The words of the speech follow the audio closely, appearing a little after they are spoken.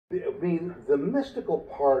I mean, the mystical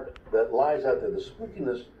part that lies out there, the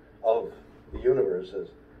spookiness of the universe, as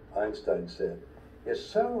Einstein said, is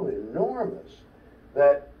so enormous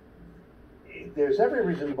that there's every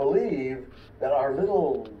reason to believe that our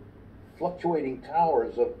little fluctuating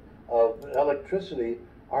towers of electricity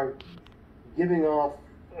are giving off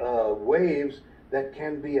waves that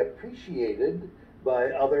can be appreciated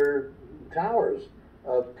by other towers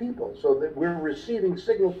of people, so that we're receiving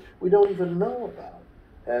signals we don't even know about.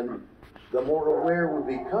 And the more aware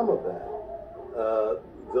we become of that,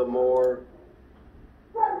 the more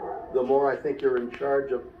I think you're in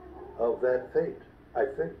charge of that fate, I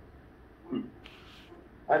think.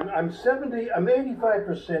 I'm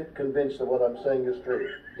 85% convinced that what I'm saying is true.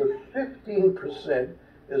 The 15%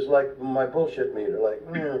 is like my bullshit meter, like,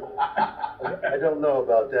 I don't know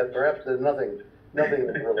about that. Perhaps there's nothing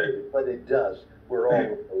related, but it does. We're all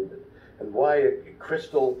related. And why a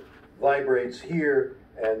crystal vibrates here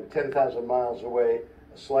and 10,000 miles away,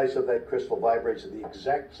 a slice of that crystal vibrates at the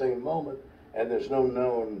exact same moment, and there's no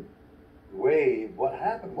known wave. What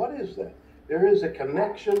happened? What is that? There is a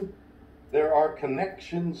connection. There are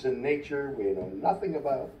connections in nature we know nothing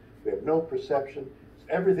about. We have no perception.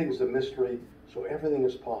 Everything's a mystery, so everything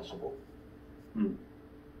is possible.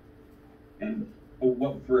 And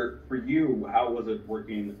what for you? How was it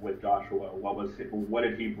working with Joshua? What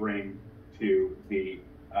did he bring to the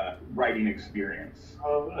writing experience?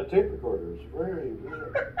 A tape recorder is very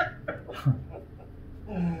good.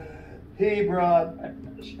 He brought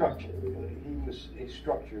structure. He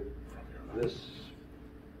structured this.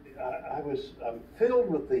 I'm filled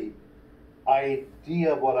with the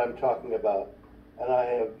idea of what I'm talking about, and I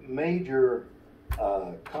have major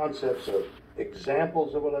concepts of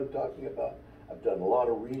examples of what I'm talking about. I've done a lot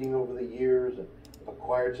of reading over the years and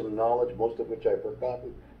acquired some knowledge, most of which I've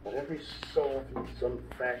forgotten. But every so often, some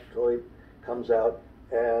factoid comes out,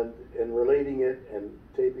 and in relating it and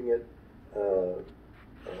taping it,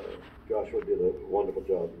 Joshua did a wonderful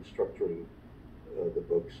job in structuring the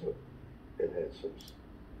book, so it had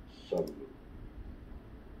some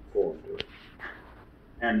form to it.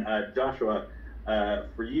 And Joshua,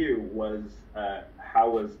 for you, how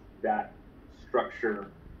was that structure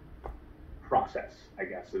process, I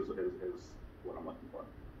guess, is what I'm looking for.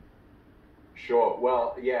 Sure.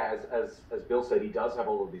 Well, yeah, as Bill said, he does have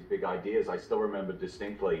all of these big ideas. I still remember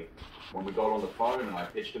distinctly when we got on the phone and I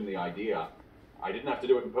pitched him the idea. I didn't have to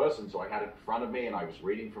do it in person, so I had it in front of me and I was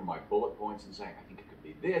reading from my bullet points and saying, I think it could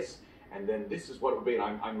be this, and then this is what it would be.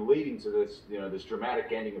 And I'm leading to this, this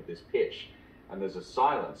dramatic ending of this pitch, and there's a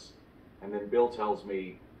silence, and then Bill tells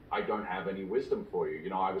me, I don't have any wisdom for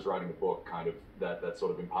you. I was writing a book kind of that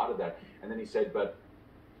sort of imparted that. And then he said, but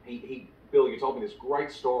Bill, you told me this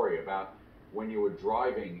great story about when you were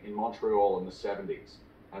driving in Montreal in the 70s,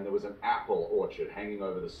 and there was an apple orchard hanging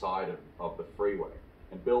over the side of the freeway.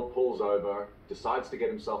 And Bill pulls over, decides to get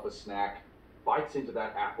himself a snack, bites into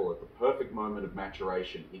that apple at the perfect moment of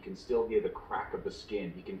maturation. He can still hear the crack of the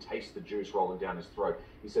skin. He can taste the juice rolling down his throat.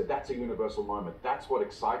 He said, that's a universal moment. That's what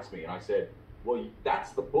excites me. And I said, well,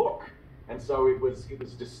 that's the book. And so it was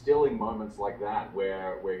distilling moments like that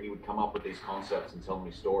where he would come up with these concepts and tell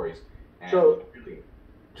me stories. And so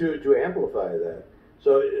to amplify that,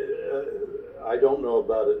 so I don't know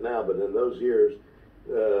about it now, but in those years,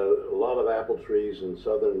 a lot of apple trees in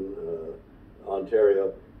southern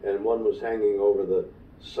Ontario, and one was hanging over the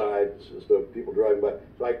sides, so people driving by.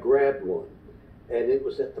 So I grabbed one, and it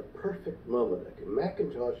was at the perfect moment. A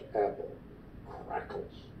Macintosh apple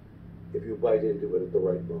crackles if you bite into it at the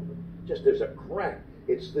right moment. Just there's a crack.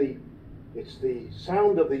 It's the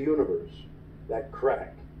sound of the universe, that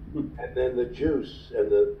crack, and then the juice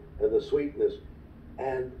and the sweetness,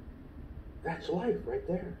 and that's life right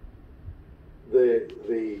there.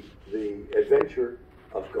 The adventure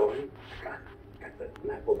of going, God, got an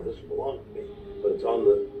apple that doesn't belong to me, but it's on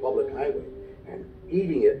the public highway, and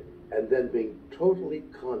eating it, and then being totally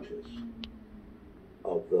conscious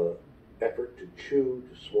of the effort to chew,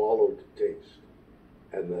 to swallow, to taste,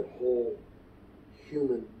 and that whole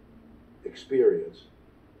human experience.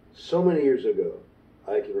 So many years ago,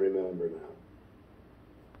 I can remember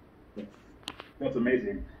now. That's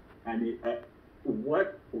amazing. And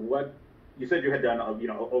what you said you had done,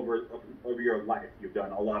 over your life, you've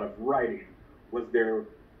done a lot of writing. Was there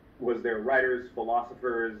writers,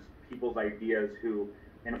 philosophers, people's ideas who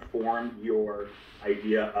informed your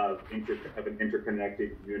idea of an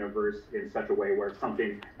interconnected universe in such a way where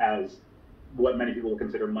something as what many people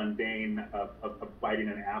consider mundane of biting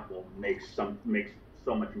an apple makes so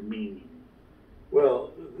much meaning?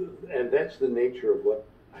 Well, and that's the nature of what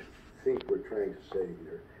I think we're trying to say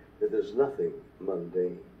here, that there's nothing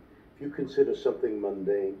mundane. If If you consider something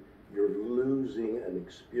mundane, you're losing an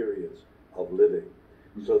experience of living.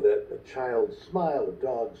 So that a child's smile, a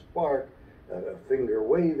dog's bark, a finger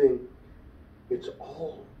waving, it's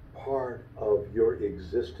all part of your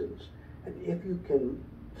existence. And if you can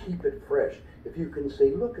keep it fresh, if you can say,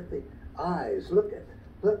 look at the eyes,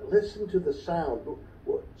 listen to the sound,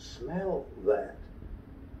 smell that.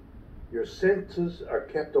 Your senses are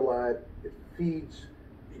kept alive. It feeds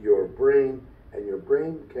your brain, and your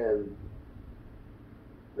brain can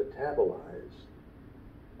metabolize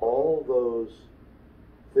all those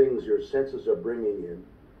things your senses are bringing in,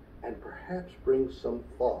 and perhaps bring some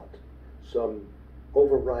thought, some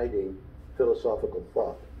overriding philosophical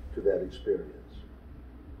thought to that experience.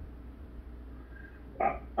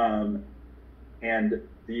 And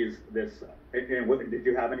what, did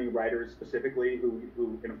you have any writers specifically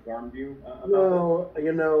who informed you about No,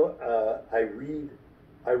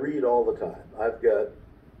 I read all the time. I've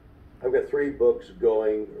got 3 books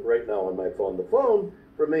going right now on my phone. The phone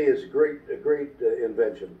for me is a great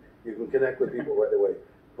invention. You can connect with people right away.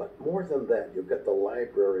 But more than that, you've got the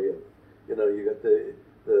library of, you got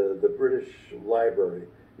the British Library,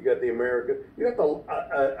 you got the American, you got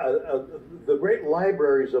the great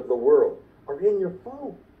libraries of the world are in your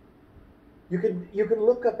phone. You can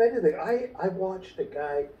look up anything. I watched a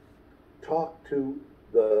guy talk to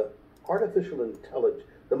the artificial intelligence,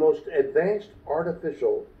 the most advanced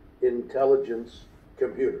artificial intelligence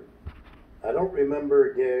computer. I don't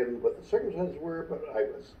remember again what the circumstances were, but I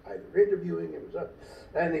was either interviewing him,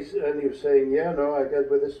 and he was saying, yeah, no, I got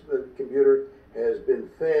with this computer has been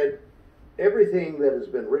fed everything that has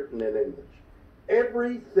been written in English.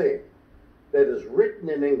 Everything that is written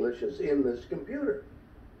in English is in this computer.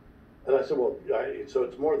 And I said, well, so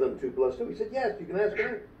it's more than 2 plus 2. He said, yes, you can ask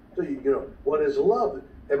anything. So what is love?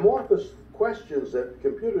 Amorphous questions that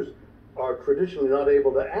computers are traditionally not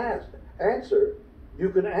able to answer. You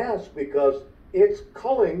can ask because it's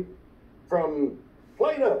culling from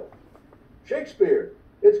Plato, Shakespeare.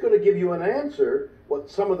 It's going to give you an answer what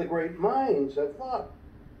some of the great minds have thought.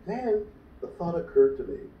 Then the thought occurred to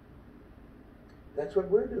me, that's what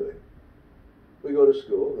we're doing. We go to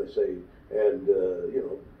school, they say, and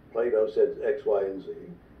Plato said X, Y, and Z,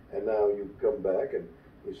 and now you come back and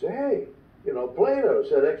you say, hey, Plato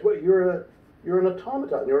said X, Y. You're an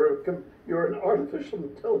automaton. You're an artificial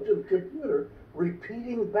intelligent computer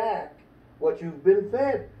repeating back what you've been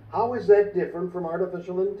fed. How is that different from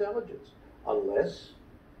artificial intelligence? Unless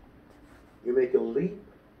you make a leap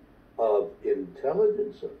of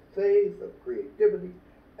intelligence, of faith, of creativity,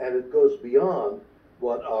 and it goes beyond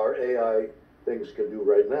what our AI things can do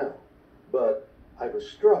right now. But I was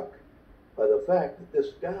struck by the fact that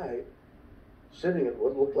this guy, sitting at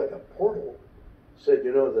what looked like a portal, said,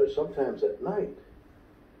 there's sometimes at night,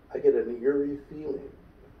 I get an eerie feeling.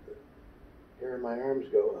 The hair in my arms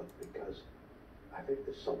go up because I think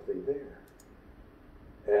there's something there.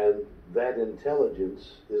 And that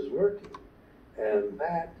intelligence is working. And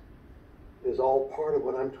that is all part of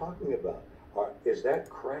what I'm talking about. Is that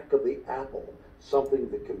crack of the apple something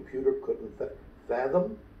the computer couldn't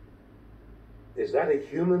fathom? Is that a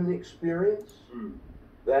human experience?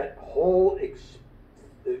 That whole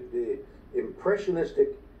the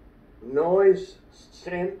impressionistic noise,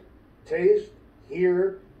 scent, taste,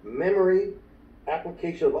 hear, memory,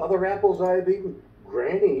 application of other apples I've eaten,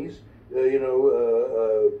 grannies,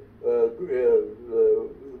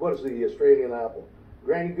 what is the Australian apple?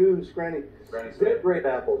 Granny Goose, Granny. They're great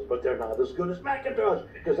apples, but they're not as good as Macintosh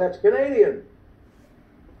because that's Canadian.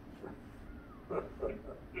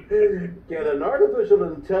 Can an artificial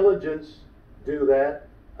intelligence do that?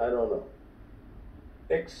 I don't know.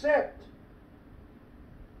 Except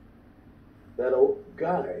that old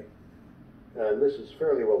guy, and this is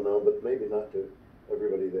fairly well known, but maybe not to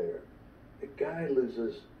everybody there. A guy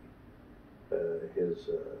loses his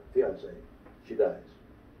fiancée. She dies.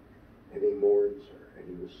 And he mourns her, and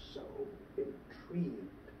he was so intrigued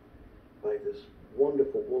by this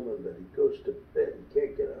wonderful woman that he goes to bed. He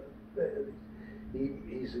can't get out of bed.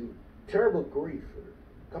 He's in terrible grief for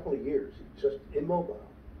a couple of years. He's just immobile.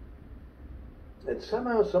 And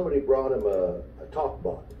somehow somebody brought him a talk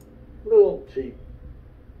bot, a little cheap,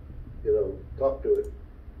 talk to it,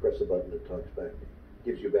 press the button, it talks back,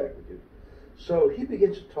 gives you back with you. So he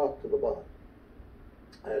begins to talk to the bot.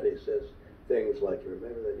 And he says things like, you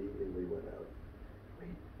remember that evening we went out? We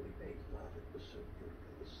made love. It was so beautiful.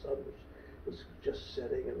 The sun was just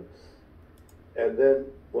setting. And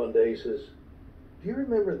then one day he says, do you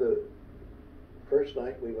remember the first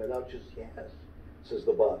night we went out? She says, yes, says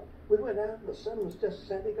the bot. We went out and the sun was just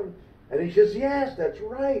setting. And he says, yes, that's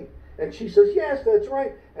right. And she says, yes, that's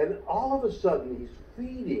right. And all of a sudden he's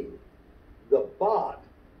feeding bot,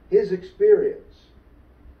 his experience.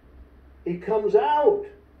 He comes out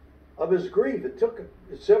of his grief. It took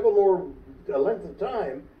a length of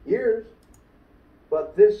time, years,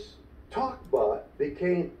 but this talk bot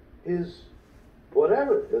became his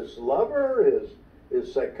whatever, his lover,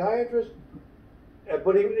 his psychiatrist,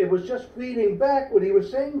 but it was just feeding back what he was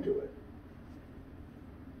saying to it.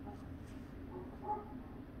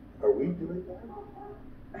 Are we doing that?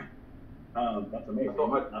 That's amazing.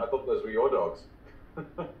 I thought those were your dogs.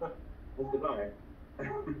 Well, goodbye.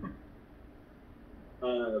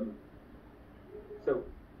 So,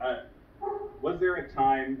 was there a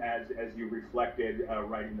time, as you reflected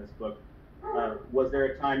writing this book, was there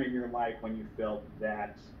a time in your life when you felt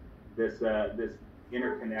that this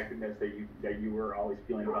interconnectedness that you were always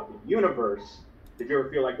feeling about the universe? Did you ever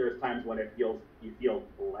feel like there's times when you feel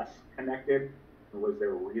less connected? Was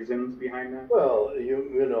there reasons behind that? Well,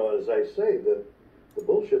 you know, as I say, the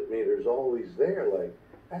bullshit meter's always there. Like,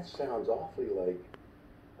 that sounds awfully like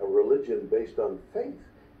a religion based on faith.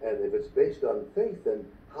 And if it's based on faith, then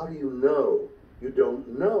how do you know? You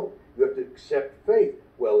don't know. You have to accept faith.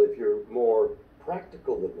 Well, if you're more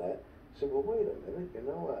practical than that, say, well, wait a minute, you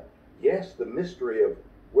know, yes, the mystery of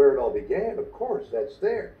where it all began, of course, that's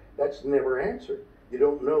there. That's never answered. You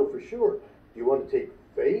don't know for sure. Do you want to take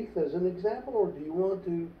faith as an example, or do you want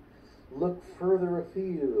to look further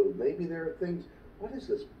afield? Maybe there are things. What is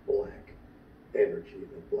this black energy and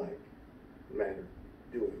the black matter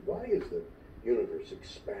doing? Why is the universe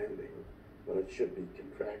expanding when it should be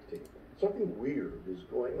contracting? Something weird is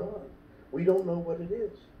going on. We don't know what it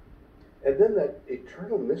is. And then that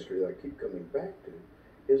eternal mystery that I keep coming back to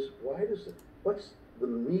is, what's the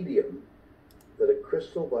medium that a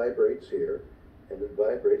crystal vibrates here and it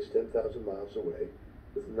vibrates 10,000 miles away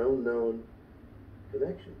with no known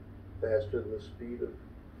connection, faster than the speed of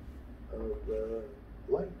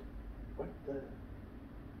light?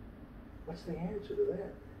 What's the answer to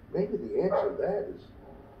that? Maybe the answer to that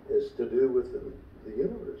is to do with the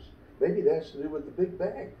universe. Maybe that's to do with the Big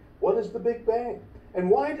Bang. What is the Big Bang? And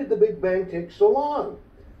why did the Big Bang take so long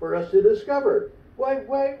for us to discover?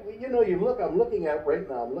 Why, you know, I'm looking out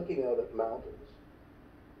at mountains.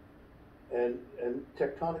 And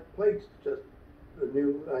tectonic plates, just a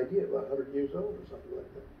new idea, about 100 years old or something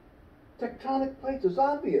like that. Tectonic plates is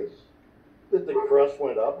obvious that the crust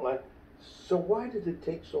went up. So why did it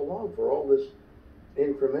take so long for all this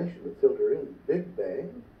information to filter in? Big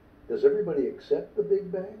Bang? Does everybody accept the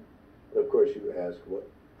Big Bang? And of course, you ask what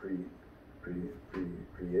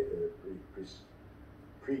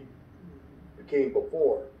became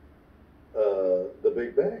before the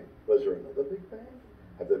Big Bang. Was there another Big Bang?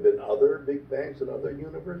 Have there been other Big Bangs in other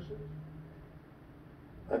universes?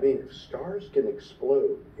 I mean, if stars can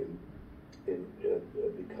explode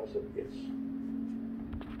because of its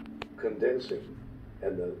condensing,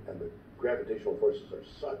 and the gravitational forces are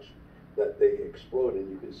such that they explode, and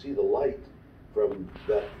you can see the light from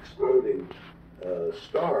that exploding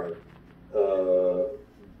star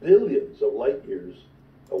billions of light years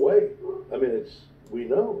away. I mean, we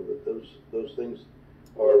know that those things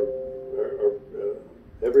are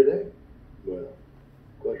every day. Well,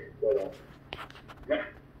 question.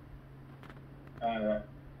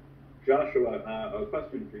 Joshua, a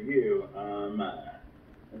question for you.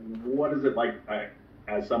 What is it like,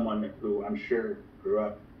 as someone who I'm sure grew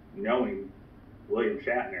up knowing William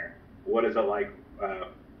Shatner, what is it like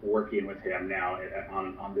working with him now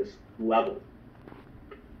on this level?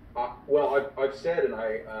 Well, I've said, and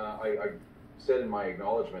I said in my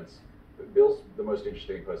acknowledgements, that Bill's the most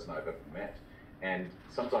interesting person I've ever met, and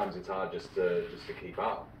sometimes it's hard just to keep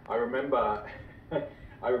up. I remember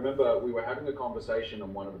we were having a conversation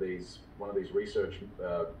on one of these research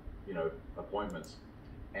appointments,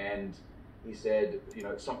 and he said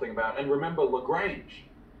something about, and remember Lagrange.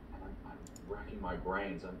 I'm racking my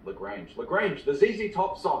brains on Lagrange, the ZZ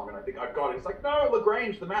Top song, and I think I've got it. It's like, no,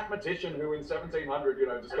 Lagrange, the mathematician who in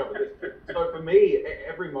 1700 discovered this. So for me,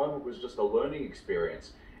 every moment was just a learning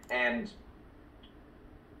experience. And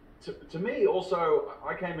to me also,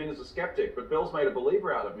 I came in as a skeptic, but Bill's made a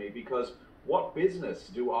believer out of me, because what business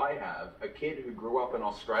do I have, a kid who grew up in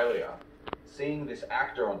Australia, seeing this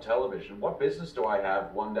actor on television, what business do I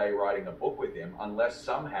have one day writing a book with him, unless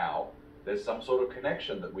somehow there's some sort of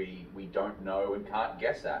connection that we don't know and can't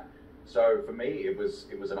guess at? So for me, it was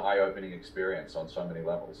an eye-opening experience on so many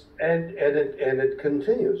levels. And it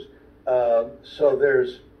continues. So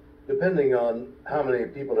there's, depending on how many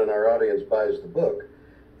people in our audience buys the book,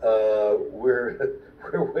 we're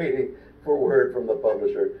waiting for word from the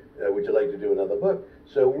publisher. Would you like to do another book?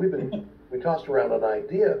 So we tossed around an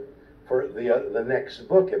idea for the next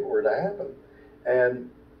book if it were to happen,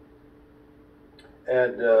 and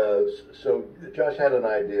And so Josh had an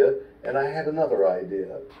idea, and I had another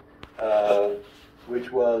idea,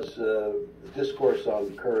 which was discourse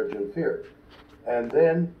on courage and fear. And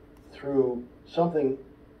then through something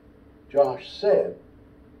Josh said,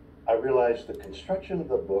 I realized the construction of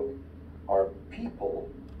the book are people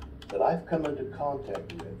that I've come into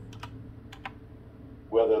contact with,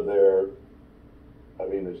 whether they're, I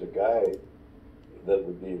mean, there's a guy that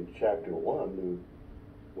would be in chapter 1 who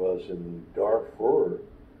was in Darfur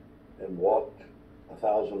and walked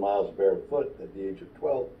 1,000 miles barefoot at the age of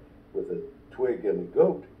 12 with a twig and a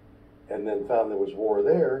goat, and then found there was war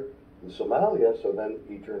there in Somalia, so then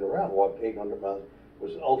he turned around, walked 800 miles,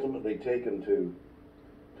 was ultimately taken to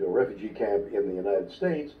a refugee camp in the United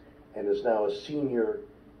States, and is now a senior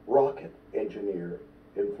rocket engineer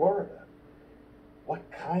in Florida. What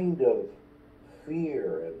kind of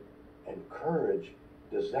fear and courage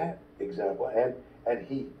does that example? And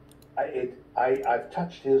he, I've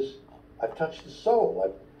touched his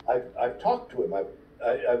soul. I've talked to him.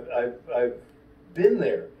 I've been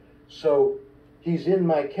there. So he's in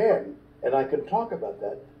my ken, and I can talk about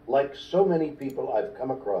that like so many people I've come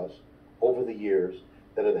across over the years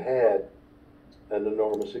that have had an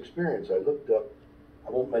enormous experience. I looked up, I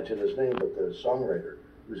won't mention his name, but the songwriter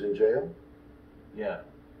who's in jail. Yeah.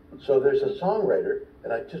 So there's a songwriter,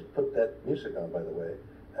 and I just put that music on, by the way,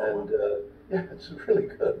 and yeah, it's really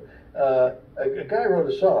good. A guy wrote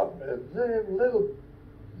a song, a little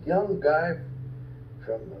young guy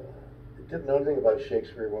from, didn't know anything about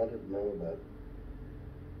Shakespeare, wanted to know about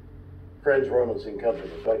Friends, Romancing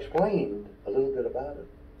Company. So I explained a little bit about it.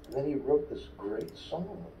 And then he wrote this great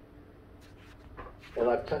song. And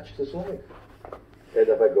I've touched his life. And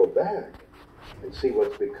if I go back and see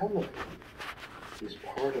what's become of him, he's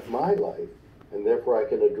part of my life, and therefore I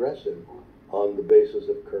can address him on the basis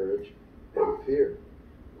of courage and fear.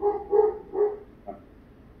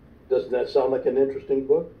 Doesn't that sound like an interesting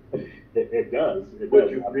book? It does.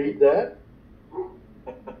 Would you read that?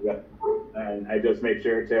 Yeah. And I just made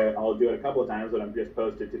sure to, I'll do it a couple of times, but I'm just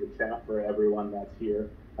posted to the chat for everyone that's here,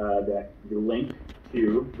 that the link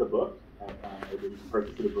to the book, you can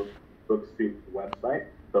purchase the Booksoup website,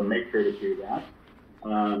 so make sure to do that.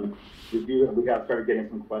 We got started getting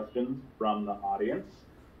some questions from the audience,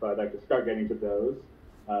 so I'd like to start getting to those.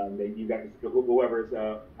 You guys, whoever's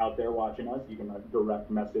out there watching us, you can direct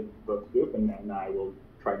message Booksoup, and I will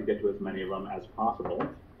try to get to as many of them as possible.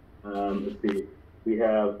 Let's see. We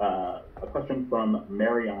have a question from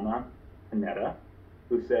Mariana Panetta,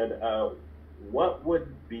 who said, what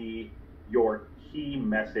would be your key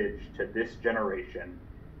message to this generation,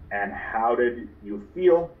 and how did you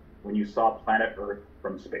feel when you saw planet Earth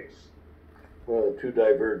from space? Well, two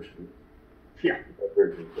divergent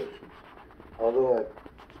questions. Although I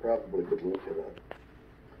probably could look it up.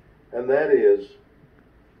 And that is,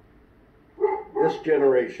 this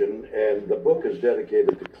generation, and the book is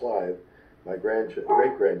dedicated to Clive, my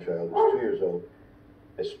great-grandchild, who's 2 years old,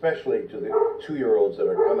 especially to the 2-year-olds that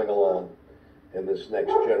are coming along in this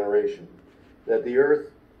next generation, that the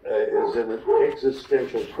Earth is in an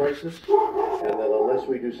existential crisis, and that unless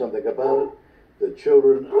we do something about it, the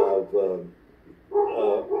children of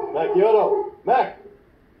Mac Yodo, Mac,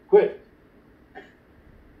 quit.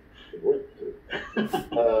 It worked too.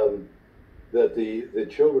 That the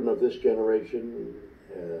children of this generation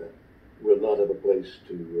will not have a place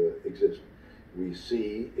to exist. We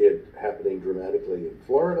see it happening dramatically in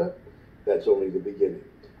Florida. That's only the beginning.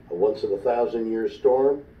 A once-in-a-thousand-year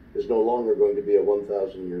storm is no longer going to be a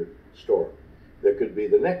 1,000-year storm. There could be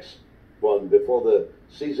the next one before the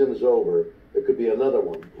season is over. There could be another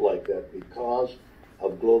one like that because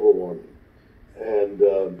of global warming. And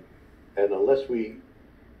unless we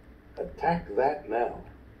attack that now,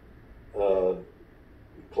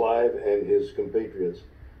 Clive and his compatriots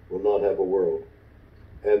will not have a world.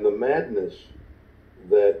 And the madness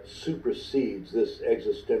that supersedes this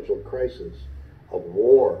existential crisis of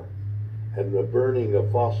war and the burning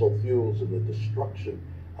of fossil fuels and the destruction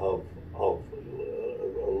of a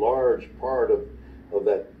large part of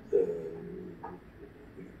that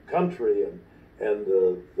country and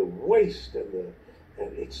the waste and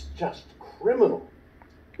it's just criminal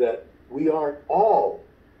that we aren't all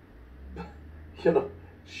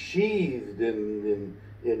sheathed in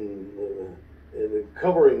a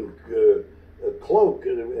covering cloak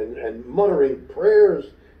and muttering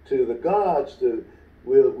prayers to the gods to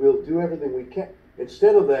we'll do everything we can.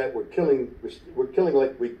 Instead of that, we're killing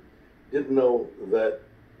like we didn't know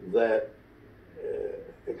that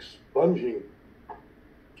expunging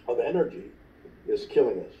of energy is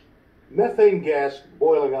killing us. Methane gas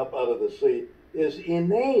boiling up out of the sea is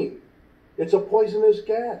inane. It's a poisonous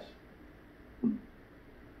gas.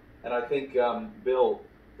 And I think, Bill,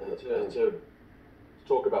 to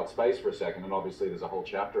talk about space for a second, and obviously there's a whole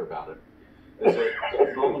chapter about it, there's a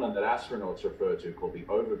phenomenon that astronauts refer to called the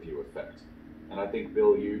overview effect. And I think,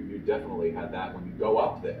 Bill, you definitely had that when you go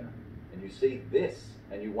up there and you see this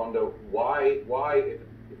and you wonder why if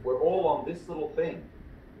we're all on this little thing,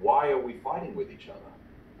 why are we fighting with each other?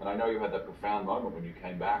 And I know you had that profound moment when you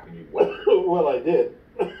came back and you went. Well, I did.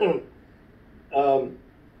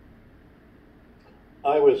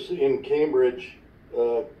 I was in Cambridge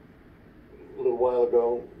a little while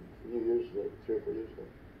ago, a few years ago, 3 or 4 years ago,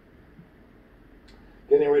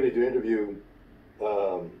 getting ready to interview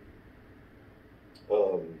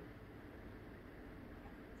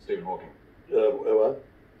Stephen Hawking. What?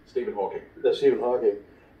 Stephen Hawking. Stephen Hawking.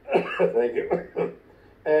 Thank you.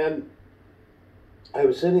 And I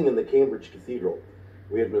was sitting in the Cambridge Cathedral.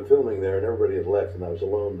 We had been filming there, and everybody had left, and I was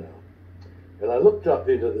alone now. And I looked up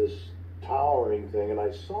into this towering thing, and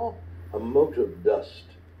I saw a mote of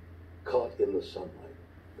dust caught in the sunlight,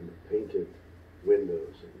 in the painted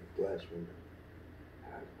windows and glass windows.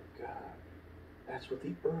 And I thought, God, that's what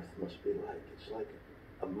the Earth must be like. It's like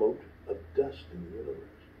a mote of dust in the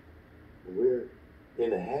universe. And we're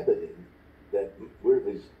inhabiting that. We're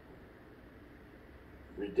these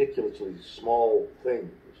ridiculously small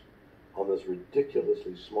things on this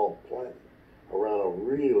ridiculously small planet around a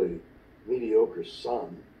really mediocre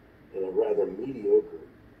sun in a rather mediocre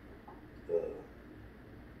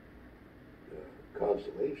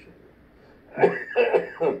constellation.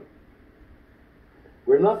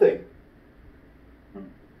 We're nothing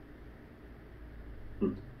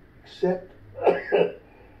except,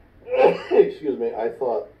 excuse me, I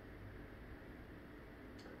thought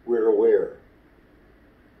we're aware.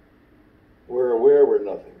 We're aware we're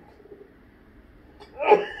nothing.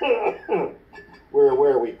 We're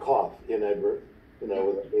aware we cough inadvertently, with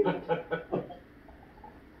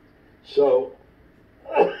So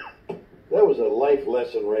that was a life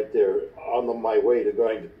lesson right there on my way to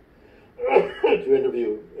going to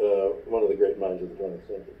interview one of the great minds of the 20th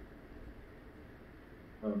century.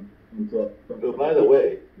 Who, by the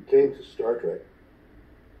way, came to Star Trek,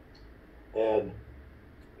 and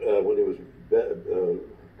when he was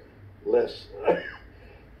less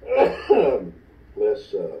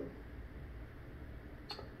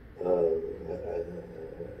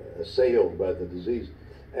assailed by the disease,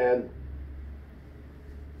 and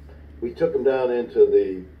we took him down into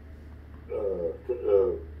the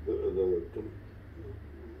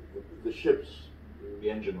ship's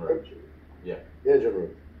engine room. Yeah, the engine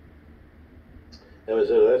room, and we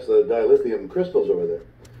said, "That's the dilithium crystals over there."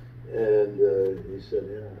 And he said,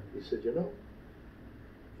 "Yeah." He said,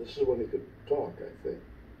 this is when he could talk, I think.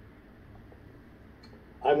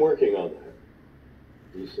 "I'm working on that,"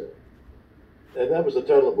 he said. And that was the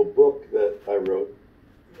title of a book that I wrote.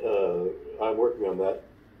 I'm working on that.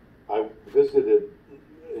 I visited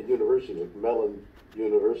a university, like Mellon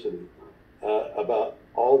University, about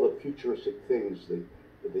all the futuristic things the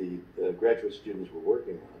graduate students were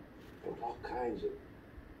working on. There were all kinds of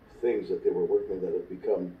things that they were working on that have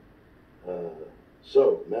become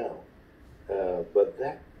so now. But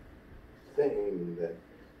that thing,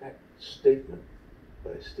 that statement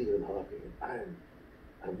by Stephen Hawking, I'm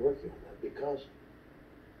working on that because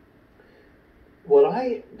what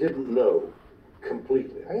I didn't know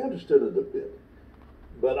completely, I understood it a bit,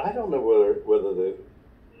 but I don't know whether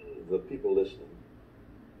the people listening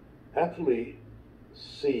actually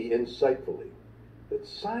see insightfully that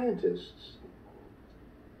scientists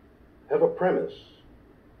have a premise.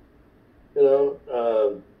 Why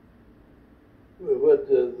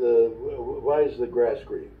is the grass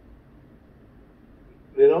green?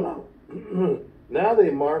 They don't know. Now they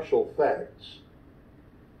marshal facts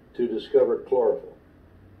to discover chlorophyll.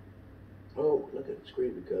 Oh, look, it's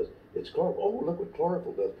green because it's chlorophyll. Oh, look what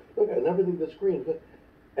chlorophyll does. Look, and everything that's green.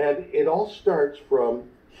 And it all starts from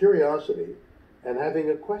curiosity and having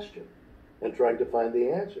a question and trying to find the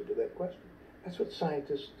answer to that question. That's what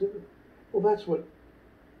scientists do. Well, that's what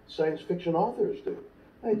science fiction authors do.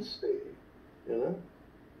 I'd say,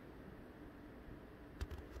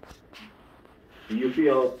 Do you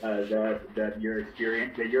feel that your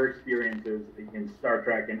experiences in Star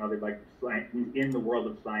Trek and other in the world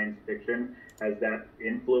of science fiction, has that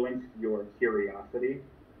influenced your curiosity?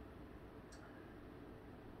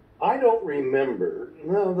 I don't remember.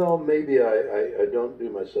 No, maybe I don't do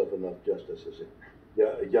myself enough justice as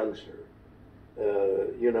a youngster.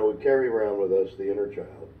 We carry around with us the inner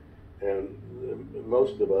child, and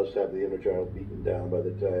most of us have the inner child beaten down by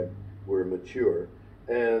the time we're mature.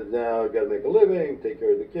 And now we've got to make a living, take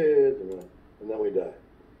care of the kids, and then we die.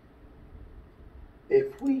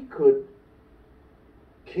 If we could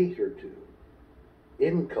cater to,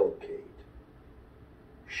 inculcate,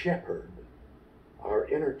 shepherd our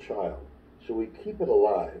inner child so we keep it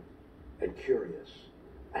alive and curious,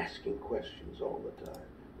 asking questions all the time.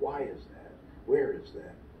 Why is that? Where is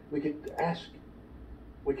that? We could ask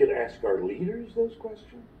our leaders those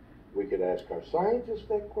questions. We could ask our scientists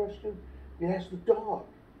that question. We ask the dog,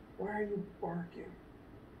 why are you barking?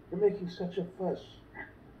 You're making such a fuss.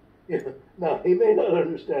 Yeah. Now, he may not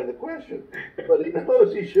understand the question, but he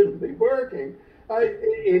knows he shouldn't be barking.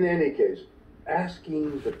 In any case,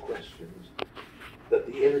 asking the questions that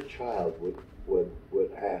the inner child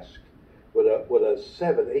would ask, what a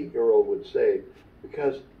 7, 8-year-old would say,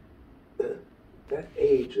 because that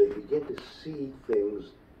age they begin to see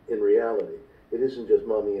things in reality. It isn't just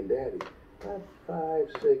mommy and daddy. At 5,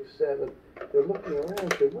 6, 7, they're looking around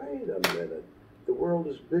and say, wait a minute, the world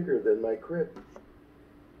is bigger than my crib.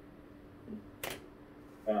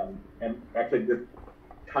 And actually, this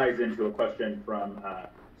ties into a question from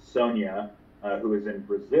Sonia, who is in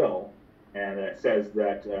Brazil, and it says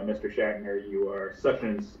that, Mr. Shatner, you are such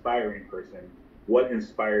an inspiring person. What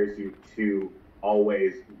inspires you to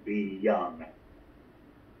always be young?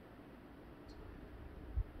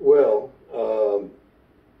 Well,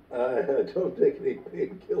 I don't take any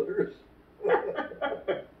painkillers.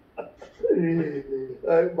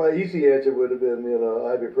 My easy answer would have been,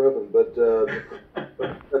 ibuprofen, but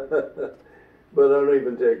but I don't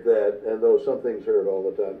even take that, and though some things hurt all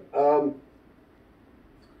the time.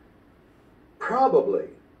 Probably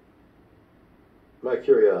my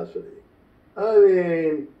curiosity. I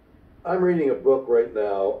mean, I'm reading a book right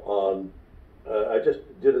now on, I just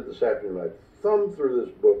did it this afternoon. I thumbed through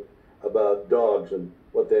this book about dogs and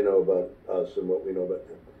what they know about us and what we know about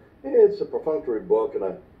them. It's a perfunctory book, and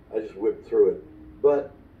I just whipped through it.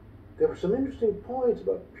 But there were some interesting points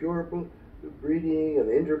about pure breeding and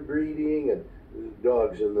interbreeding and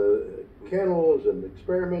dogs in the kennels and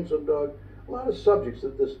experiments on dogs. A lot of subjects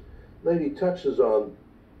that this lady touches on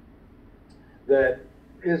that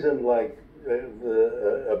isn't like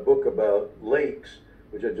a book about lakes,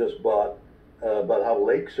 which I just bought, about how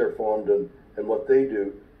lakes are formed and what they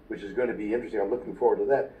do, which is going to be interesting. I'm looking forward to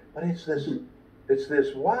that. But it's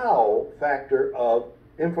this wow factor of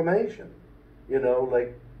information.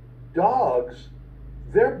 Like dogs,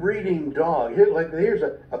 they're breeding dogs. Here's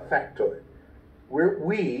a factoid.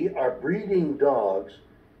 We are breeding dogs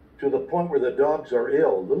to the point where the dogs are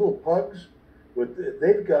ill. Little pugs,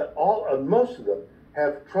 they've got most of them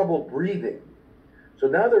have trouble breathing. So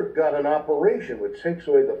now they've got an operation which takes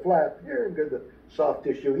away the flap here and get the soft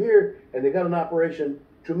tissue here, and they've got an operation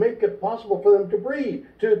to make it possible for them to breathe,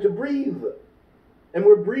 to breathe. And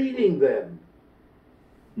we're breeding them.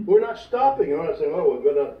 We're not stopping. We're not saying, oh, we're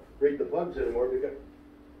going to breed the pugs anymore. We've got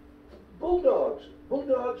bulldogs.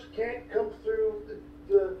 Bulldogs can't come through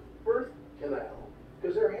the birth canal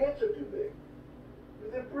because their hands are too big.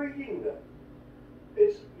 They're breeding them.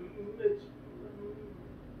 It's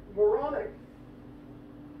moronic.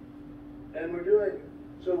 And we're doing it.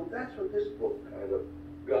 So that's what this book kind of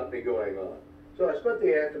got me going on. So I spent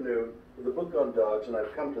the afternoon with a book on dogs, and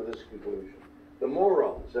I've come to this conclusion. The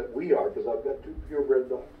morons that we are, because I've got 2 purebred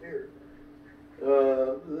dogs here.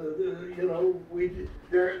 The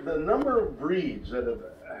number of breeds that have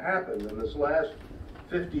happened in this last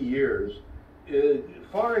 50 years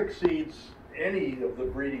far exceeds any of the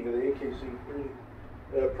breeding of the AKC breeding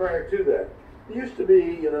prior to that. It used to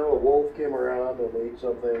be, a wolf came around and ate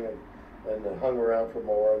something and hung around for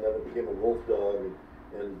more, and then it became a wolf dog,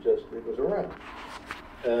 and just it was around.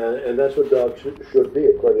 And that's what dogs should be,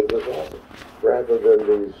 according to this author, rather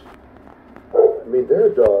than these. There are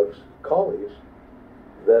dogs, collies,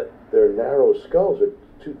 that their narrow skulls are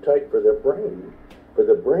too tight for their brain,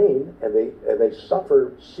 and they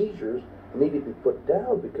suffer seizures and need to be put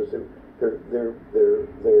down because their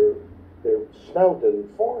snout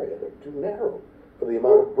and forehead are too narrow for the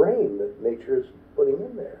amount of brain that nature is putting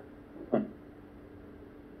in there.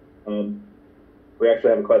 We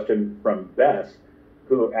actually have a question from Bess,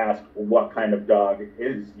 who asked, what kind of dog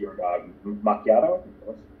is your dog? Macchiato?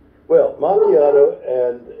 Well, Macchiato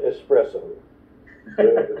and Espresso,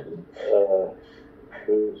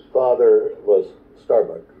 whose father was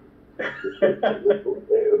Starbuck,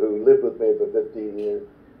 who lived with me for 15 years,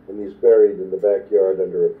 and he's buried in the backyard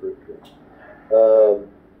under a fruit tree.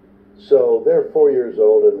 So they're 4 years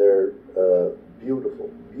old, and they're beautiful,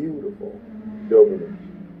 beautiful Dobermans.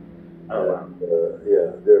 Oh, wow.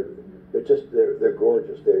 Yeah, they're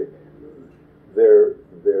gorgeous. Their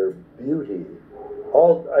beauty,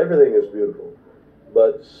 everything is beautiful,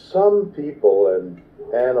 but some people and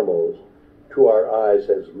animals, to our eyes,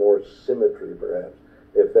 has more symmetry perhaps.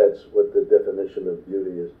 if that's what the definition of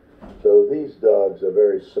beauty is. So these dogs are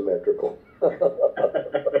very symmetrical.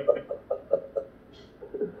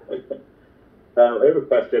 I have a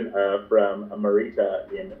question from Marita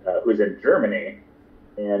who's in Germany,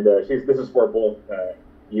 and this is for both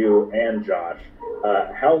you and Josh.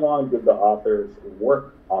 How long did the authors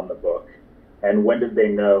work on the book, and when did they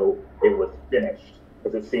know it was finished?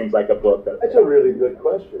 Because it seems like a book that's a really good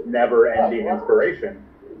question. Never-ending inspiration.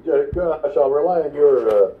 Gosh, I'll rely on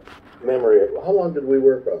your memory. How long did we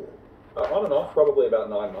work on it? On and off, probably about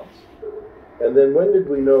 9 months. And then when did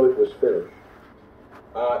we know it was finished?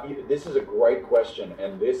 This is a great question,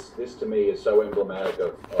 and this to me is so emblematic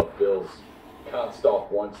of Bill's can't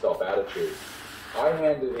stop, won't stop attitude. I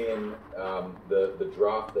handed in the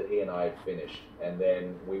draft that he and I had finished, and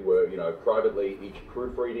then we were, privately each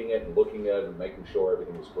proofreading it and looking at it and making sure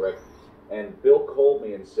everything was correct. And Bill called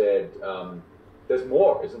me and said, "There's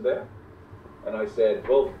more, isn't there?" And I said,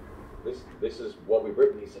 "Well, this is what we've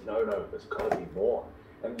written." He said, "No, there's got to be more."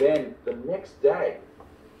 And then the next day,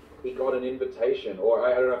 he got an invitation, or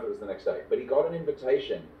I don't know if it was the next day, but he got an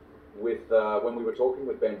invitation with when we were talking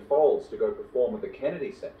with Ben Folds to go perform at the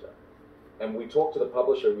Kennedy Center. And we talked to the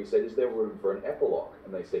publisher and we said, "Is there room for an epilogue?"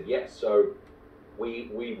 And they said, "Yes." So we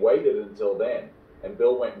waited until then, and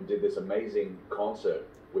Bill went and did this amazing concert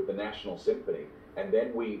with the National Symphony. And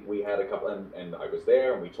then we had a couple, and I was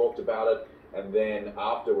there, and we talked about it. And then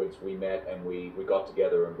afterwards we met and we got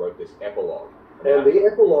together and wrote this epilogue. And the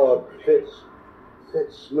epilogue fits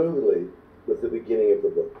smoothly with the beginning of the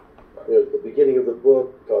book. The beginning of the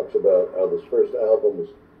book talks about how this first album was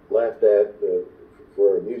laughed at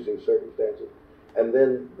for amusing circumstances. And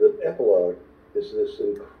then the epilogue is this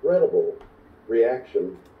incredible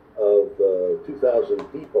reaction of 2,000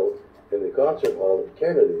 people in the concert hall at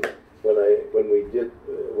Kennedy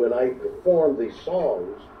when I performed these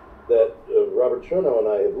songs that Robert Chernow and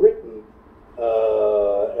I had written,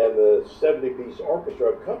 and the 70-piece orchestra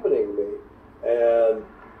accompanying me. And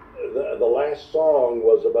the last song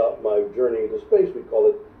was about my journey into space. We call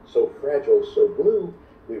it So Fragile, So Blue.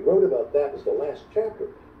 We wrote about that as the last chapter.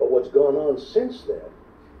 But what's gone on since then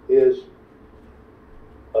is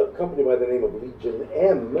a company by the name of Legion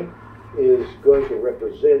M is going to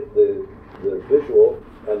represent the visual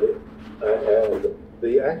and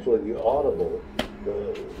the audible,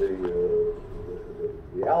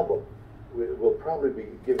 the album will probably be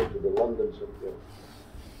given to the London Symphony.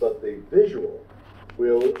 But the visual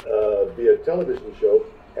will be a television show,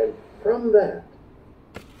 and from that,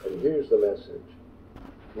 and here's the message,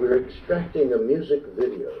 we're extracting a music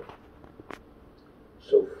video,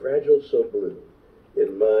 So Fragile, So Blue,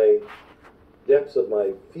 in my depths of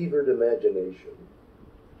my fevered imagination,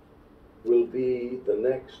 will be the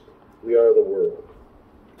next We Are the World.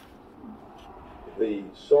 The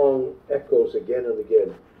song echoes again and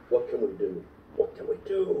again, what can we do? What can we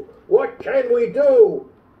do? What can we do?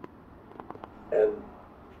 And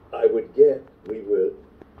we would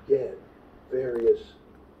get various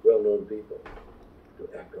well-known people to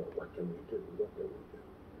echo, what can we do? What can we do?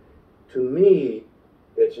 To me,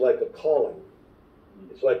 it's like a calling.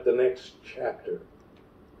 It's like the next chapter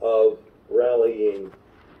of rallying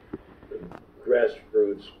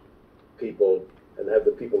grassroots people and have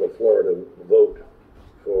the people of Florida vote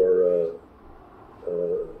for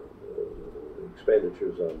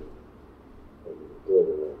expenditures on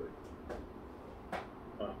global warming.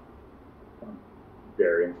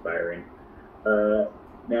 Very inspiring.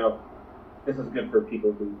 Now, this is good for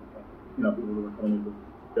people who, people who are coming into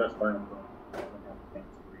just violent films and have a chance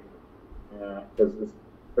to read it. Because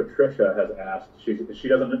Patricia has asked, she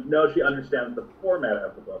doesn't know she understands the format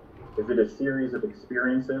of the book. Is it a series of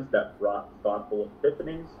experiences that brought thoughtful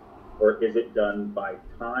epiphanies, or is it done by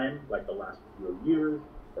time, like the last few years,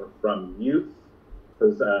 or from youth?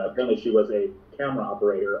 Because apparently she was a camera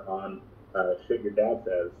operator on Shit Your Dad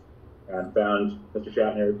Says, and found Mr.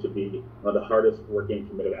 Shatner to be one of the hardest working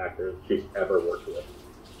committed actors she's ever worked with.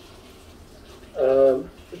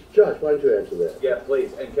 Josh, why don't you answer that? Yeah,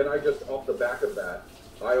 please. And can I just, off the back of that,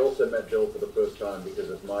 I also met Bill for the first time because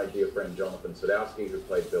of my dear friend Jonathan Sadowski, who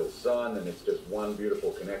played Bill's son, and it's just one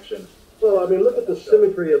beautiful connection. Well, I mean, look at the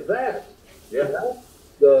symmetry of that. Yeah.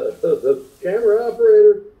 The camera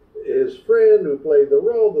operator, his friend who played the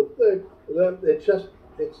role, the thing,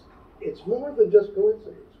 it's more than just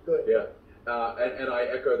coincidence. Go ahead. Yeah. And I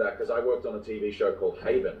echo that because I worked on a TV show called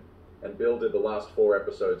Haven, and Bill did the last 4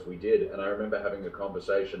 episodes we did, and I remember having a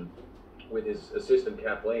conversation with his assistant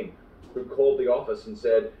Kathleen, who called the office and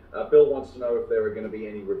said, Bill wants to know if there are going to be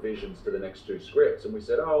any revisions to the next 2 scripts. And we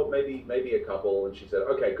said, oh, maybe a couple. And she said,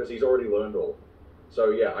 okay, because he's already learned all. So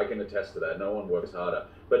yeah, I can attest to that. No one works harder.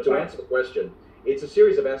 But to answer the question, It's a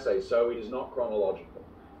series of essays, so it is not chronological.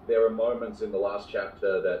 There are moments in the last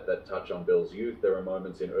chapter that touch on Bill's youth. There are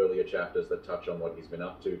moments in earlier chapters that touch on what he's been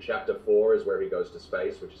up to. Chapter 4 is where he goes to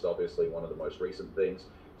space, which is obviously one of the most recent things.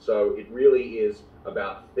 So it really is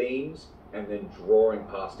about themes and then drawing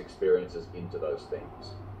past experiences into those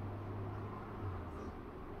themes.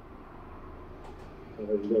 And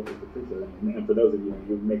for those of you,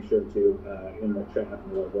 you make sure to, in the chat,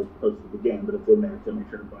 we'll post it again, but it's in there to make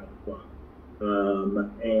sure to buy the book.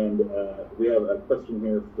 We have a question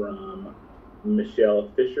here from Michelle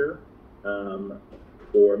Fisher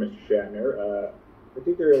for Mr. Shatner.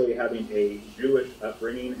 Particularly having a Jewish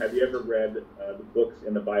upbringing, have you ever read the books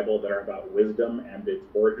in the Bible that are about wisdom and its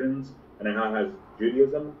origins, and how has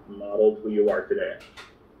Judaism modeled who you are today?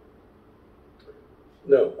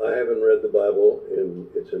 No, I haven't read the Bible in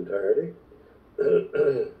its entirety.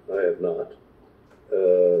 I have not.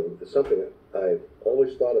 It's something I've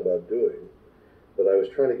always thought about doing, but I was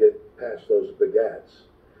trying to get past those begats,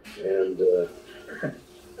 and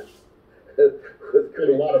with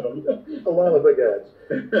a lot of them. a lot of begats.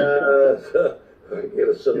 So I get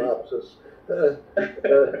a synopsis.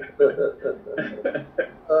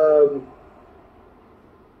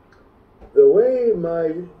 The way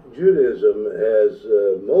my Judaism has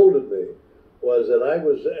molded me was that I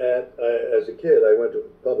was as a kid, I went to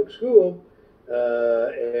public school,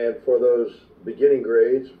 and for those beginning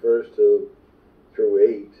grades, first through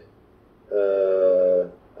 8,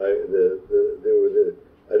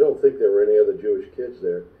 I don't think there were any other Jewish kids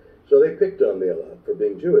there, so they picked on me a lot for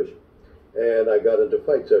being Jewish, and I got into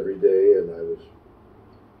fights every day, and I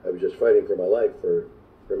was just fighting for my life for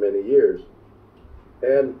many years,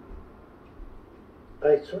 and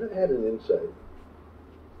I sort of had an insight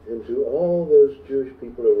into all those Jewish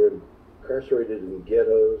people who were incarcerated in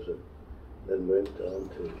ghettos and then went on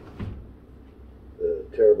to the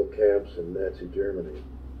terrible camps in Nazi Germany.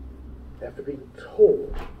 After being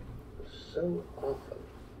told so often,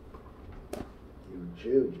 you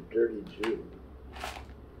Jew, you dirty Jew,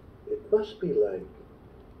 it must be like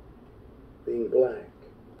being black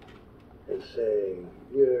and saying,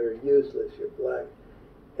 you're useless, you're black.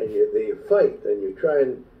 And you fight, and you try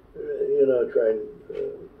and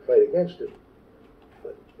fight against it.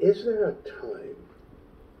 But is there a time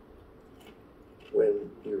when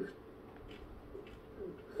you've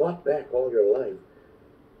fought back all your life,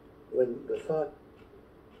 when the thought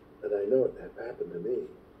that I know it happened to me,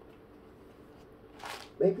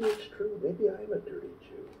 maybe it's true, maybe I'm a dirty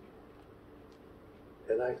Jew.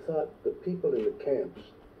 And I thought the people in the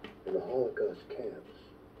camps, in the Holocaust camps,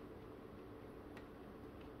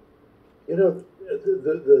 you know,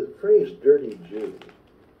 the phrase dirty Jew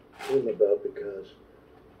came about because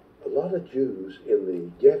a lot of Jews in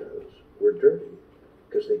the ghettos were dirty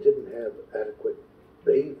because they didn't have adequate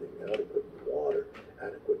bathing, adequate water,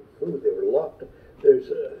 adequate food. They were locked.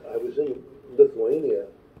 I was in Lithuania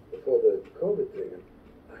before the COVID thing, and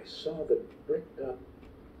I saw the bricked up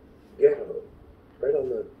ghetto right on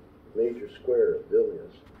the major square of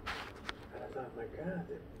Vilnius. And I thought, my God,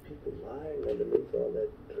 there are people lying underneath all that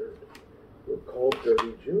dirt. Were called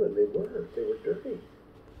dirty Jew, and they were dirty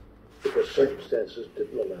because circumstances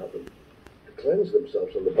didn't allow them to cleanse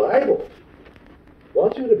themselves. And the Bible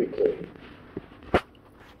wants you to be clean,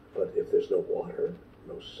 but if there's no water,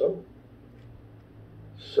 no soap.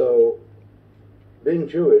 So being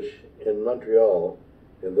Jewish in Montreal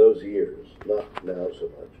in those years, not now so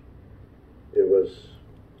much,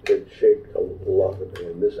 it shaped a lot of me.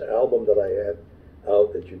 And this album that I had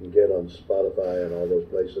out that you can get on Spotify and all those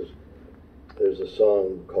places, there's a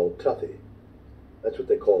song called Tuffy. That's what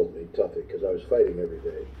they called me, Tuffy, because I was fighting every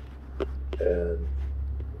day. And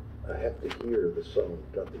I have to hear the song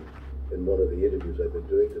Tuffy in one of the interviews I've been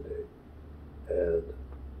doing today. And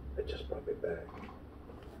it just brought me back.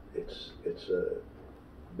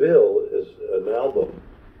 Bill is an album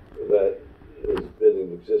that has been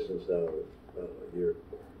in existence now a year.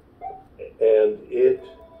 And it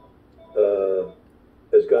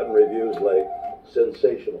has gotten reviews like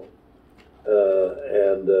sensational.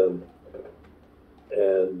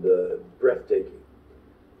 And breathtaking.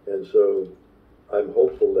 And so I'm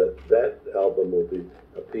hopeful that that album will be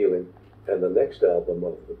appealing, and the next album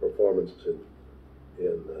of the performance in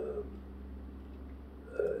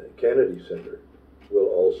Kennedy Center will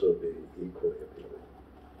also be equally appealing.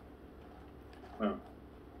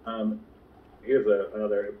 Wow. Here's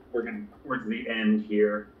another. We're getting towards the end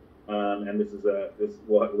here, and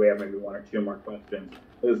we have maybe one or two more questions.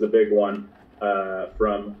 This is a big one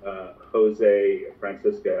from Jose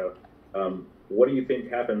Francisco. What do you think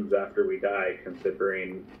happens after we die,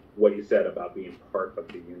 considering what you said about being part of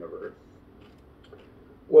the universe?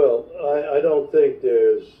 Well, I don't think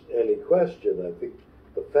there's any question. I think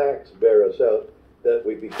the facts bear us out that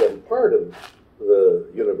we become part of the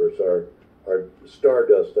universe. Our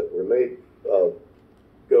stardust that we're made of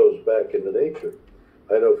goes back into nature.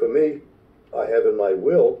 I know for me, I have in my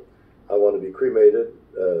will, I want to be cremated,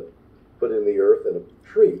 put in the earth, and a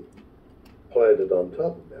tree planted on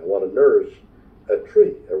top of me. I want to nourish a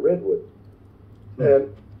tree, a redwood.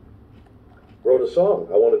 And wrote a song,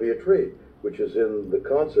 I Want to Be a Tree, which is in the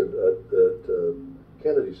concert at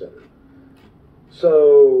Kennedy Center.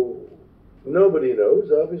 So nobody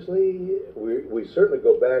knows, obviously. We certainly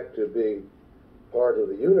go back to being part of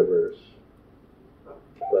the universe.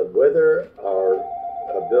 But whether our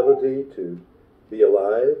ability to be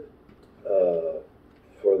alive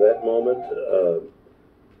for that moment,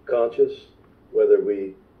 conscious, whether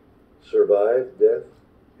we survive death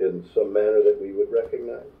in some manner that we would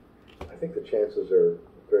recognize, I think the chances are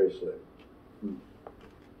very slim.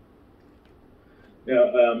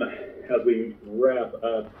 Now, as we wrap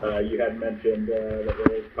up, you had mentioned that there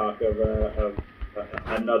was talk of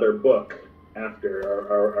another book after.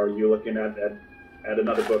 Are you looking at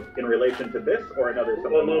another book in relation to this or another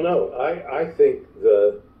something else? No. I think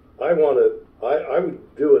I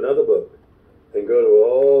would do another book and go to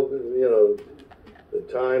all the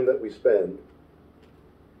time that we spend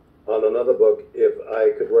on another book if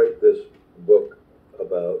I could write this book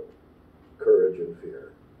about courage and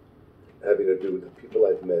fear, having to do with the people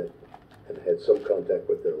I've met and had some contact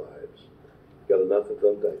with their lives. Got enough of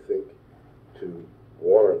them, I think, to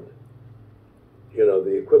warrant,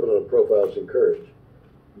 the equivalent of Profiles in Courage,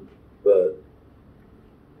 but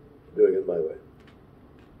doing it my way.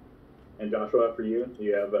 And Joshua, for you, do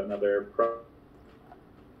you have another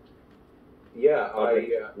Yeah,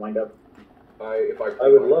 lined up? I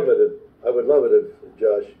would love it if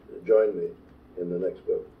Josh joined me in the next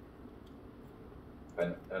book.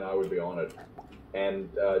 And I would be honored. And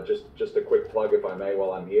just a quick plug, if I may,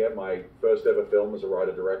 while I'm here. My first ever film as a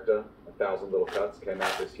writer-director, 1,000 Little Cuts, came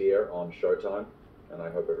out this year on Showtime, and I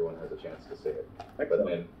hope everyone has a chance to see it. Excellent. But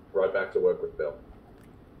then right back to work with Bill.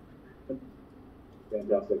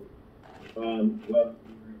 Fantastic. Well, we're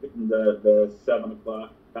hitting the 7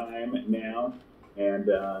 o'clock time now, and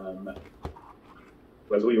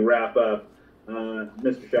as we wrap up,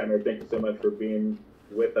 Mr. Shatner, thank you so much for being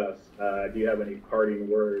with us. Do you have any parting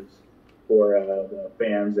words for the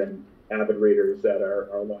fans and avid readers that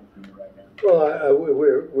are watching you right now? Well,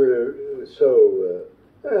 we're so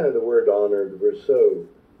the word honored. We're so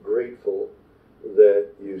grateful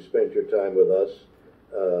that you spent your time with us.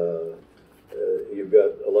 You've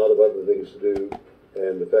got a lot of other things to do,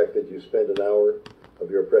 and the fact that you spent an hour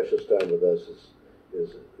of your precious time with us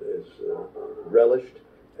is relished,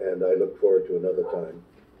 and I look forward to another time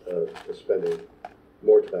spending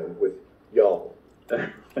more time with y'all.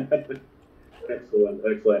 Excellent.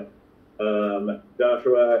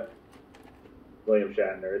 Joshua, William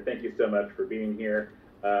Shatner, thank you so much for being here.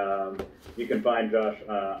 You can find Josh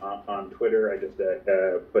on Twitter. I just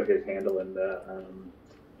put his handle in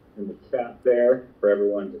the chat there for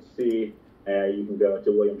everyone to see. You can go to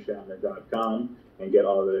williamshatner.com and get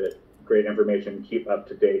all the great information. Keep up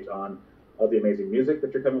to date on all the amazing music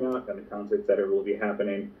that are coming out and the concerts that will be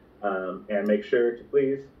happening. And make sure to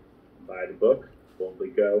please buy the book, Boldly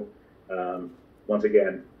Go. Once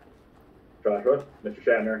again, Joshua, Mr.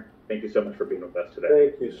 Shatner, thank you so much for being with us today.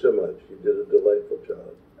 Thank you so much. You did a delightful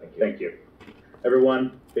job. Thank you.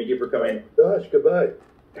 Everyone, thank you for coming. Josh, goodbye.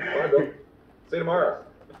 Bye, Bill. See you tomorrow.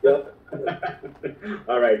 Yep.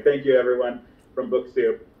 All right. Thank you, everyone. From Book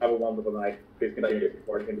Soup, have a wonderful night. Please continue to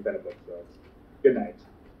support independent bookstores. Good night.